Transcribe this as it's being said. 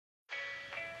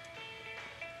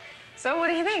So what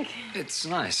do you think? It's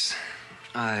nice.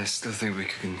 I still think we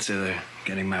could consider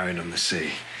getting married on the sea.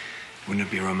 Wouldn't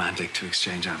it be romantic to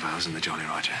exchange our vows in the Jolly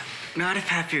Roger? Not if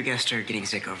half your guests are getting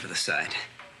sick over the side.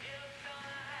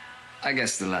 I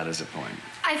guess the latter's a point.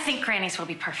 I think Granny's will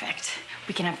be perfect.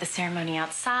 We can have the ceremony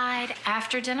outside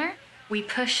after dinner. We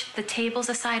push the tables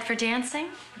aside for dancing.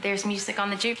 There's music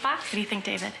on the jukebox. What do you think,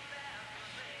 David?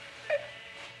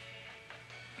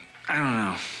 I don't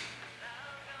know.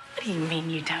 What do you mean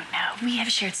you don't know? We have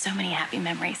shared so many happy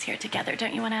memories here together.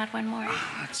 Don't you want to add one more?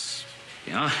 Let's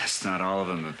be honest, not all of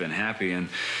them have been happy, and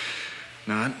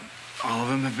not all of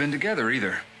them have been together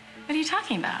either. What are you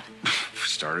talking about? For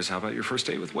starters, how about your first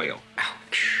date with Whale?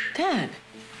 Dad,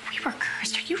 we were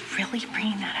cursed. Are you really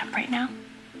bringing that up right now?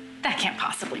 That can't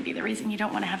possibly be the reason you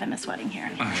don't want to have Emma's wedding here.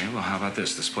 Okay, well, how about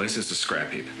this? This place is a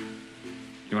scrap heap.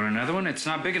 You want another one? It's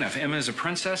not big enough. Emma is a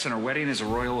princess, and her wedding is a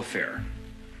royal affair.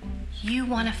 You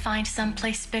want to find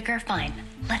someplace bigger? Fine.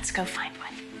 Let's go find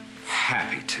one.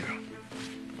 Happy to.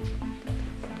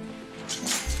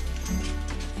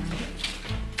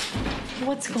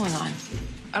 What's going on?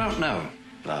 I don't know,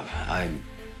 love. I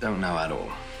don't know at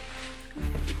all.